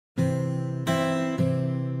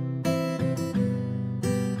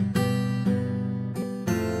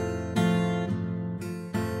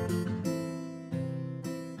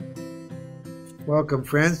Welcome,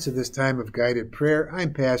 friends, to this time of guided prayer.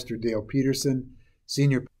 I'm Pastor Dale Peterson,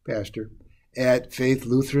 Senior Pastor at Faith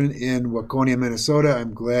Lutheran in Waconia, Minnesota.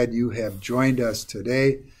 I'm glad you have joined us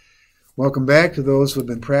today. Welcome back to those who have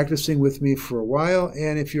been practicing with me for a while.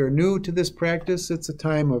 And if you're new to this practice, it's a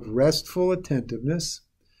time of restful attentiveness,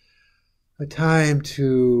 a time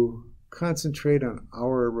to concentrate on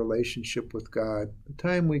our relationship with God, a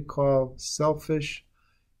time we call selfish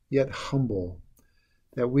yet humble.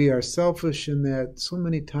 That we are selfish in that so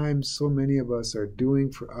many times so many of us are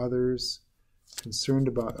doing for others, concerned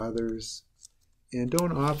about others, and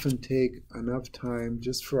don't often take enough time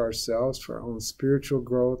just for ourselves, for our own spiritual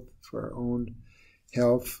growth, for our own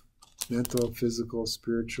health, mental, physical,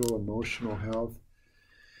 spiritual, emotional health.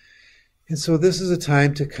 And so this is a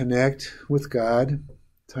time to connect with God,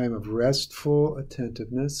 a time of restful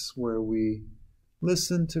attentiveness where we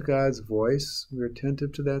listen to God's voice. We're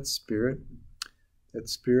attentive to that Spirit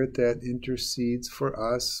that intercedes for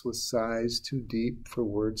us with sighs too deep for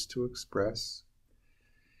words to express.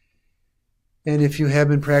 And if you have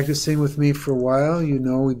been practicing with me for a while, you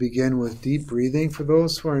know we begin with deep breathing. For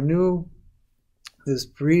those who are new, this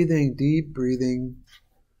breathing, deep breathing,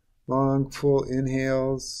 long, full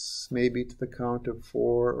inhales, maybe to the count of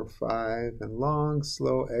 4 or 5, and long,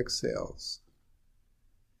 slow exhales.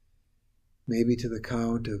 Maybe to the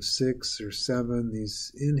count of 6 or 7,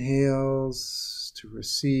 these inhales to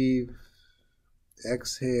receive,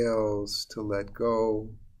 exhales to let go.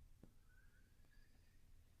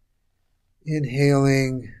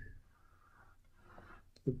 Inhaling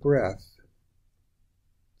the breath.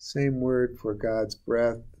 Same word for God's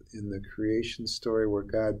breath in the creation story where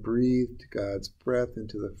God breathed God's breath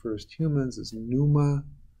into the first humans is pneuma.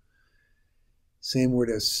 Same word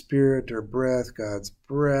as spirit or breath, God's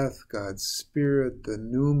spirit, the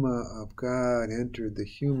pneuma of God entered the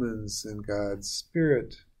humans and God's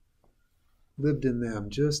spirit lived in them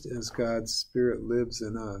just as God's spirit lives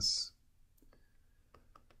in us.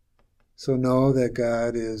 So know that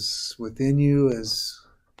God is within you as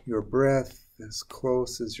your breath, as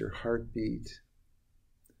close as your heartbeat.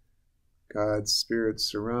 God's spirit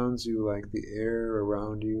surrounds you like the air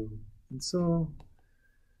around you. And so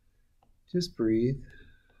just breathe.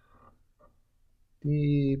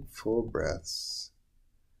 Deep, full breaths.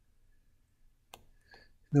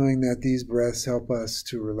 Knowing that these breaths help us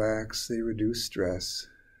to relax, they reduce stress.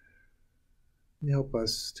 They help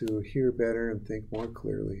us to hear better and think more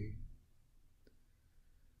clearly.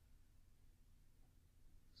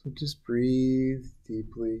 So just breathe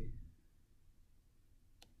deeply.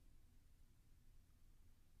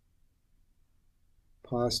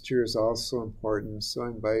 Posture is also important, so I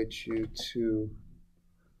invite you to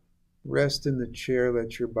rest in the chair,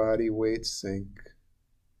 let your body weight sink.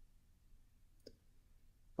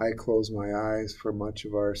 I close my eyes for much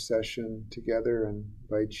of our session together and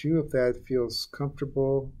invite you, if that feels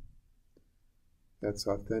comfortable, that's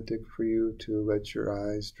authentic for you, to let your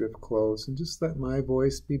eyes drift close and just let my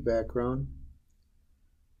voice be background.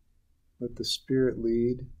 Let the Spirit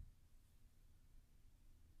lead.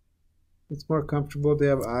 It's more comfortable to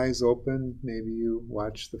have eyes open. Maybe you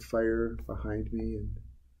watch the fire behind me and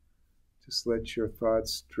just let your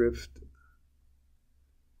thoughts drift.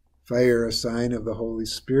 Fire, a sign of the Holy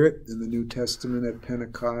Spirit. In the New Testament at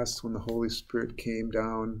Pentecost, when the Holy Spirit came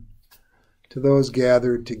down to those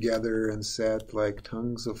gathered together and sat like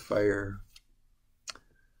tongues of fire,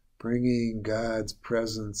 bringing God's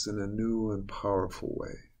presence in a new and powerful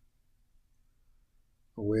way.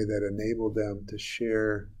 A way that enabled them to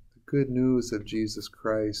share good news of Jesus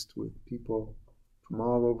Christ with people from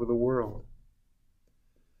all over the world.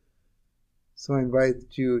 So I invite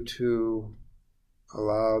you to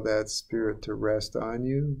allow that Spirit to rest on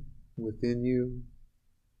you, within you,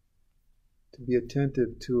 to be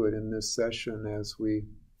attentive to it in this session as we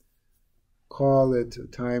call it a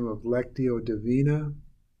time of Lectio Divina,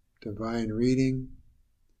 divine reading.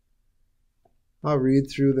 I'll read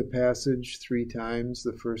through the passage 3 times,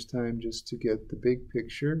 the first time just to get the big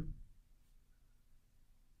picture.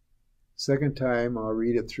 Second time, I'll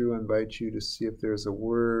read it through and invite you to see if there's a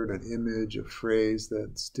word, an image, a phrase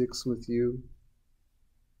that sticks with you.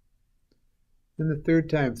 And the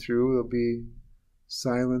third time through, there'll be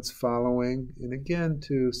silence following, and again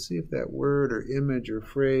to see if that word or image or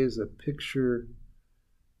phrase, a picture,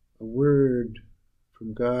 a word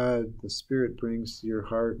from God, the Spirit brings to your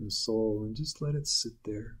heart and soul, and just let it sit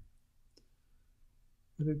there.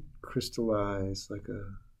 Let it crystallize like a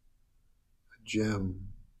gem.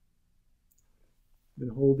 And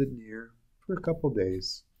hold it near for a couple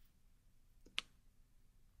days.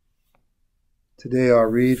 Today I'll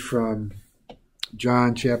read from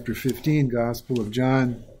John chapter 15, Gospel of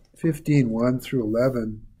John 15, 1 through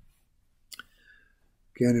 11.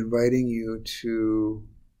 Again, inviting you to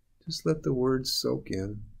just let the words soak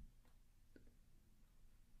in.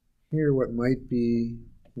 Hear what might be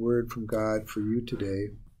word from God for you today.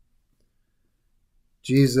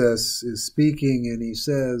 Jesus is speaking and he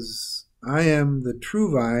says, I am the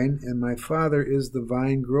true vine, and my Father is the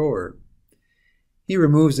vine grower. He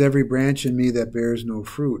removes every branch in me that bears no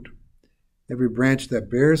fruit. Every branch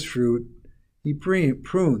that bears fruit, he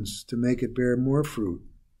prunes to make it bear more fruit.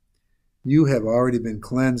 You have already been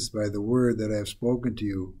cleansed by the word that I have spoken to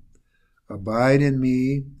you. Abide in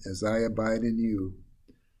me as I abide in you.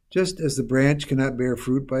 Just as the branch cannot bear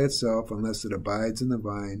fruit by itself unless it abides in the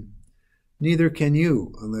vine, neither can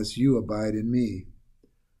you unless you abide in me.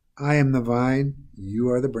 I am the vine, you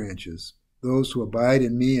are the branches. Those who abide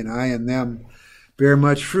in me and I in them bear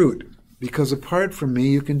much fruit, because apart from me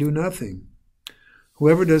you can do nothing.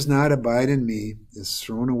 Whoever does not abide in me is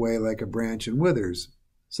thrown away like a branch and withers.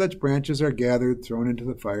 Such branches are gathered, thrown into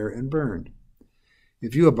the fire, and burned.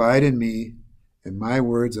 If you abide in me, and my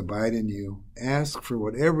words abide in you, ask for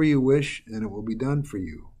whatever you wish, and it will be done for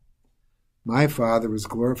you. My Father is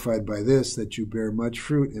glorified by this, that you bear much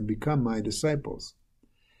fruit and become my disciples.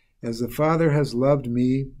 As the Father has loved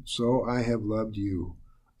me, so I have loved you.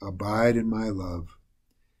 Abide in my love.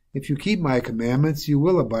 If you keep my commandments, you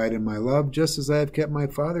will abide in my love, just as I have kept my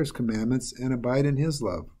Father's commandments and abide in his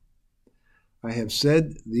love. I have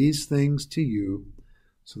said these things to you,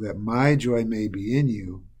 so that my joy may be in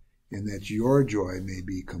you, and that your joy may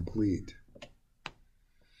be complete.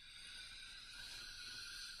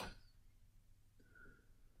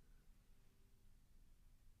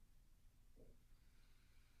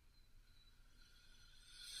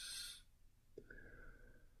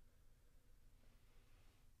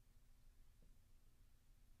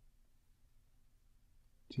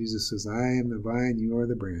 Jesus says, I am the vine, you are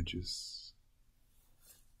the branches.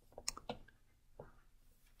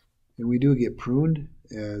 And we do get pruned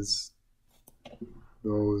as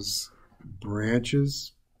those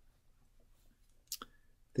branches,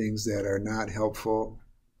 things that are not helpful.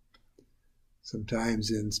 Sometimes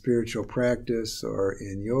in spiritual practice or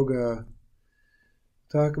in yoga,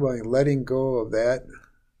 talk about letting go of that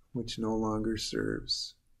which no longer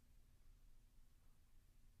serves.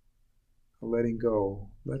 Letting go.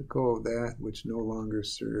 Let go of that which no longer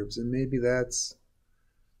serves. And maybe that's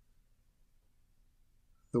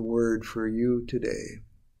the word for you today.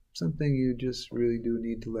 Something you just really do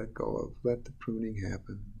need to let go of. Let the pruning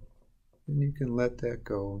happen. And you can let that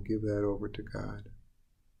go and give that over to God.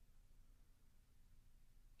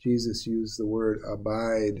 Jesus used the word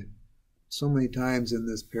abide so many times in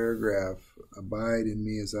this paragraph. Abide in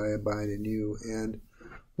me as I abide in you. And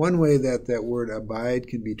one way that that word abide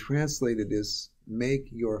can be translated is make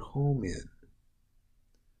your home in.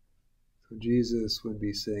 So Jesus would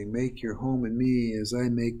be saying, make your home in me as I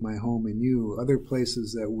make my home in you. Other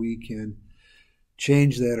places that we can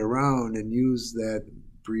change that around and use that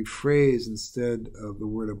brief phrase instead of the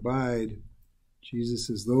word abide. Jesus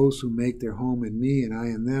says, those who make their home in me and I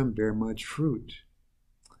in them bear much fruit.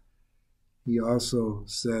 He also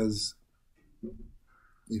says,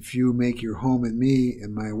 if you make your home in me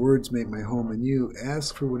and my words make my home in you,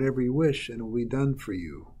 ask for whatever you wish and it will be done for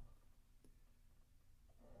you.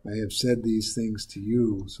 I have said these things to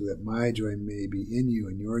you so that my joy may be in you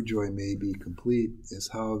and your joy may be complete, is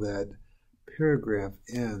how that paragraph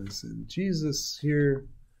ends. And Jesus here,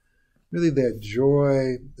 really that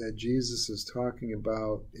joy that Jesus is talking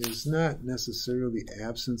about is not necessarily the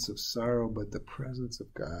absence of sorrow, but the presence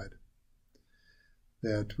of God.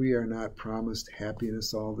 That we are not promised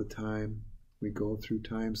happiness all the time. We go through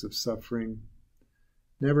times of suffering.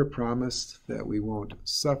 Never promised that we won't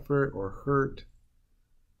suffer or hurt,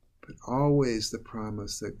 but always the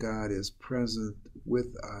promise that God is present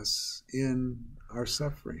with us in our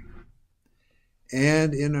suffering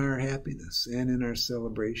and in our happiness and in our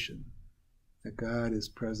celebration, that God is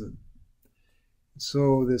present.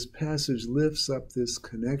 So this passage lifts up this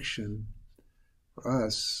connection for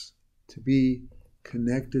us to be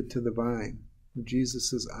connected to the vine.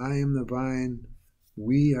 Jesus says, I am the vine,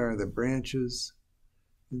 we are the branches.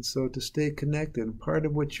 And so to stay connected, and part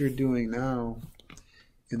of what you're doing now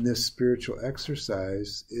in this spiritual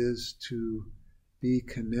exercise is to be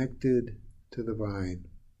connected to the vine,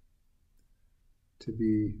 to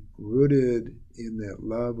be rooted in that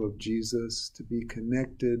love of Jesus, to be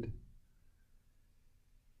connected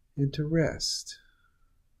and to rest.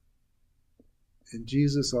 And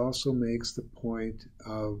Jesus also makes the point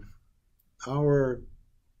of our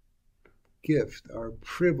gift, our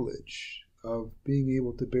privilege of being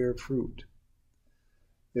able to bear fruit.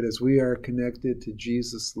 that as we are connected to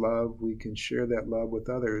Jesus' love, we can share that love with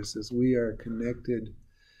others. As we are connected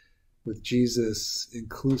with Jesus'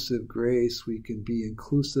 inclusive grace, we can be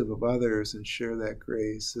inclusive of others and share that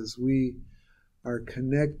grace. As we are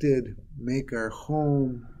connected, make our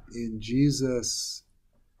home in Jesus,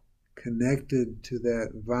 connected to that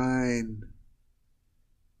vine,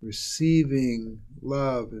 receiving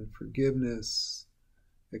love and forgiveness,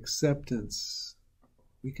 acceptance,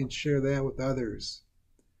 we can share that with others.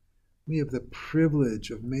 We have the privilege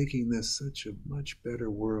of making this such a much better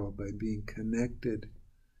world by being connected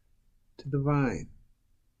to the vine,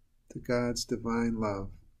 to God's divine love,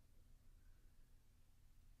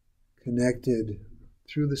 connected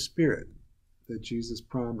through the Spirit that Jesus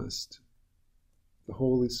promised, the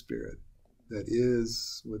Holy Spirit that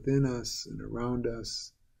is within us and around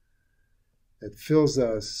us, that fills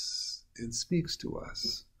us and speaks to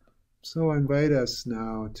us. So I invite us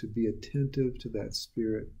now to be attentive to that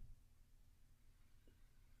Spirit.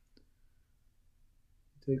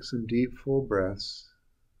 Take some deep, full breaths.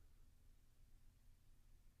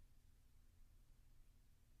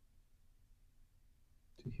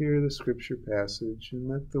 To hear the scripture passage and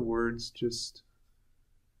let the words just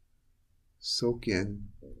soak in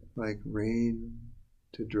like rain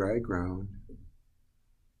to dry ground,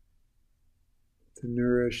 to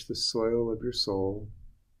nourish the soil of your soul,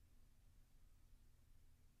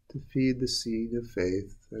 to feed the seed of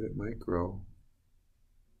faith that it might grow.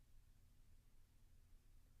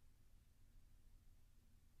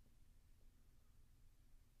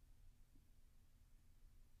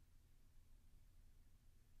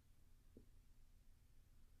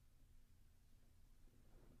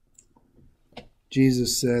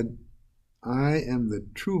 Jesus said, I am the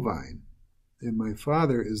true vine, and my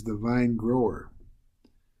Father is the vine grower.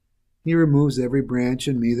 He removes every branch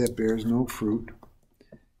in me that bears no fruit.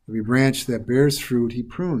 Every branch that bears fruit he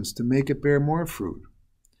prunes to make it bear more fruit.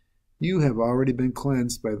 You have already been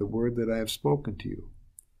cleansed by the word that I have spoken to you.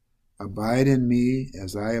 Abide in me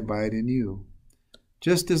as I abide in you.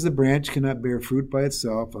 Just as the branch cannot bear fruit by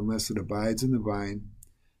itself unless it abides in the vine,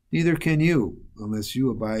 neither can you unless you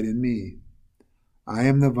abide in me. I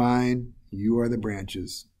am the vine, you are the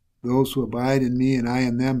branches. Those who abide in me and I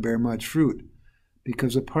in them bear much fruit,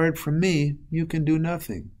 because apart from me you can do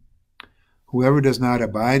nothing. Whoever does not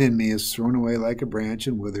abide in me is thrown away like a branch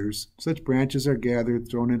and withers. Such branches are gathered,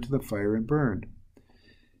 thrown into the fire, and burned.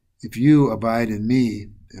 If you abide in me,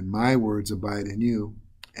 and my words abide in you,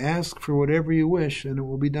 ask for whatever you wish, and it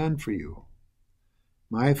will be done for you.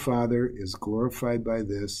 My Father is glorified by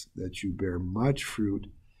this, that you bear much fruit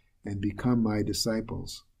and become my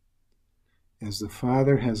disciples. As the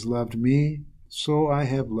Father has loved me, so I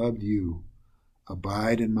have loved you.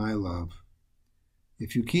 Abide in my love.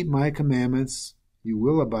 If you keep my commandments, you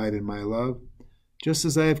will abide in my love, just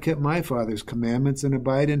as I have kept my Father's commandments and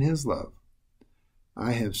abide in his love.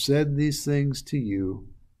 I have said these things to you,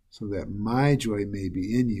 so that my joy may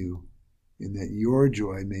be in you, and that your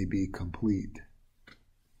joy may be complete.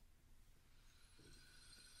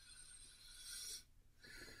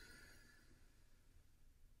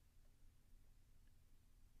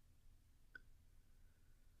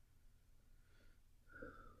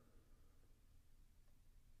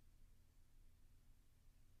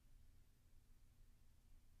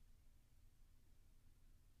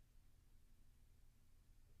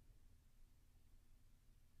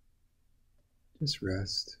 Just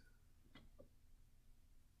rest.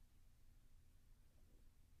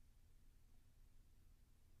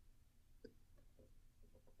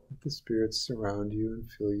 Let the Spirit surround you and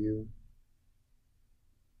fill you.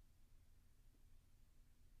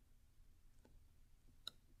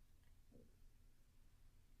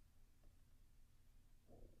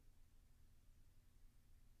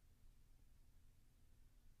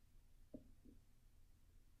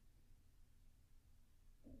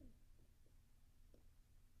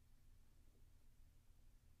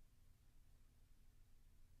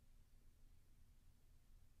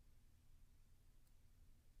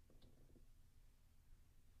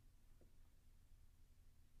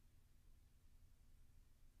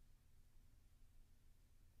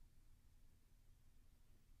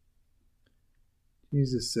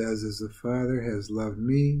 Jesus says, as the Father has loved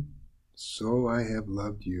me, so I have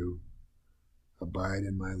loved you. Abide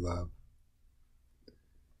in my love.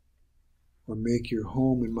 Or make your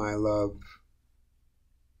home in my love.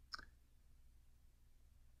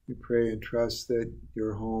 We pray and trust that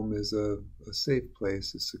your home is a safe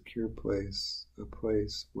place, a secure place, a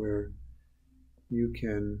place where you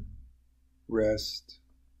can rest.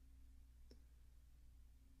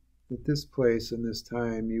 At this place and this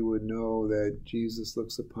time, you would know that Jesus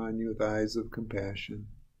looks upon you with eyes of compassion.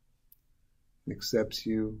 accepts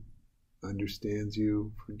you, understands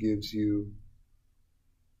you, forgives you,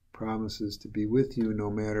 promises to be with you no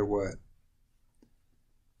matter what.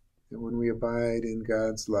 And when we abide in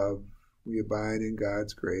God's love, we abide in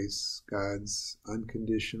God's grace, God's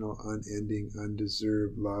unconditional, unending,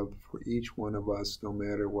 undeserved love for each one of us, no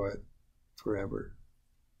matter what, forever.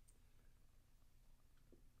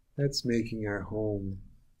 That's making our home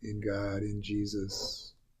in God, in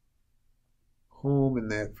Jesus. Home in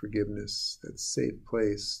that forgiveness, that safe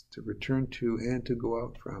place to return to and to go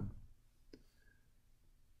out from.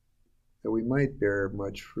 That we might bear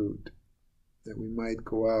much fruit, that we might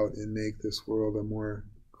go out and make this world a more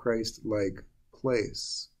Christ-like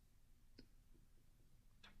place,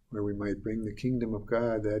 where we might bring the kingdom of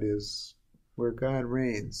God, that is, where God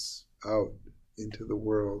reigns, out into the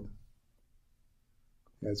world.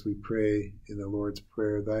 As we pray in the Lord's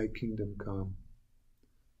Prayer, Thy kingdom come,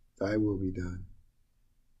 Thy will be done,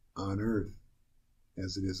 on earth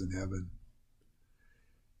as it is in heaven.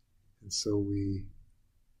 And so we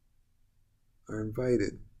are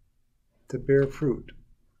invited to bear fruit,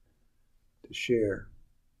 to share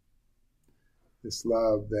this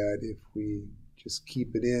love that if we just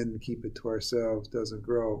keep it in, keep it to ourselves, doesn't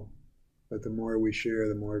grow. But the more we share,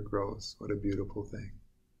 the more it grows. What a beautiful thing.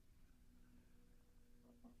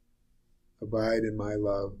 Abide in my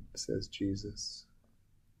love, says Jesus.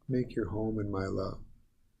 Make your home in my love.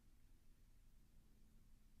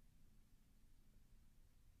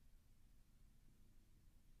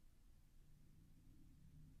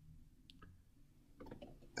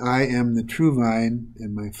 I am the true vine,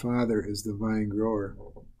 and my Father is the vine grower.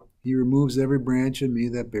 He removes every branch in me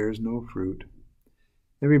that bears no fruit.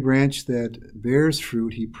 Every branch that bears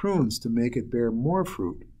fruit he prunes to make it bear more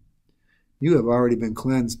fruit. You have already been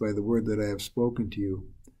cleansed by the word that I have spoken to you.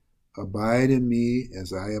 Abide in me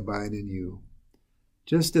as I abide in you.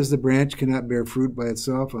 Just as the branch cannot bear fruit by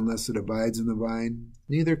itself unless it abides in the vine,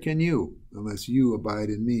 neither can you unless you abide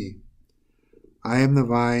in me. I am the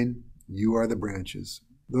vine, you are the branches.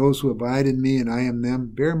 Those who abide in me and I in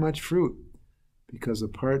them bear much fruit, because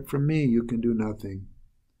apart from me you can do nothing.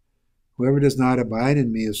 Whoever does not abide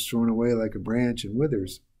in me is thrown away like a branch and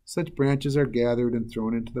withers. Such branches are gathered and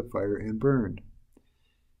thrown into the fire and burned.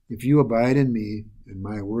 If you abide in me, and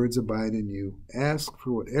my words abide in you, ask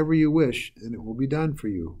for whatever you wish, and it will be done for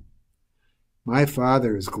you. My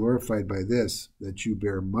Father is glorified by this, that you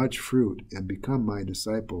bear much fruit and become my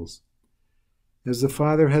disciples. As the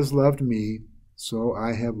Father has loved me, so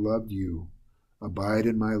I have loved you. Abide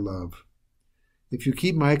in my love. If you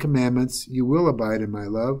keep my commandments, you will abide in my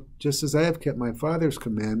love, just as I have kept my Father's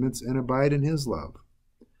commandments and abide in his love.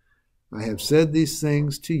 I have said these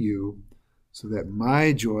things to you, so that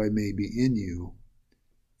my joy may be in you,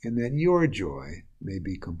 and that your joy may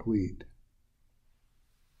be complete.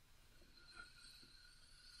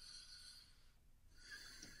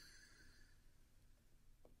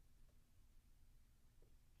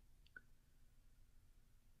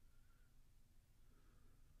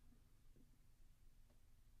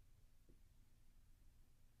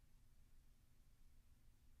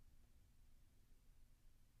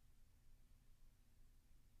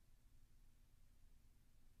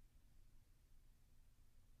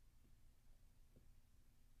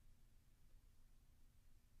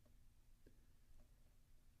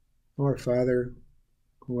 Our Father,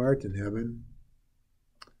 who art in heaven,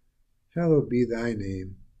 hallowed be thy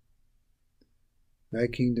name. Thy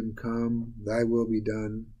kingdom come, thy will be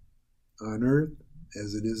done, on earth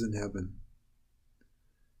as it is in heaven.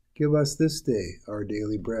 Give us this day our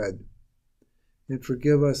daily bread, and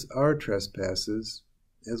forgive us our trespasses,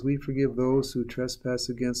 as we forgive those who trespass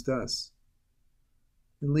against us.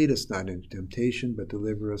 And lead us not into temptation, but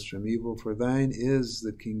deliver us from evil, for thine is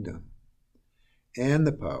the kingdom, and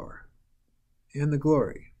the power, and the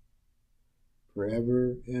glory,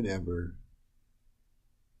 forever and ever.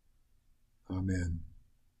 Amen.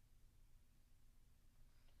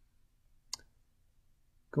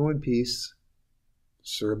 Go in peace,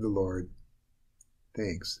 serve the Lord.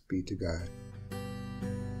 Thanks be to God.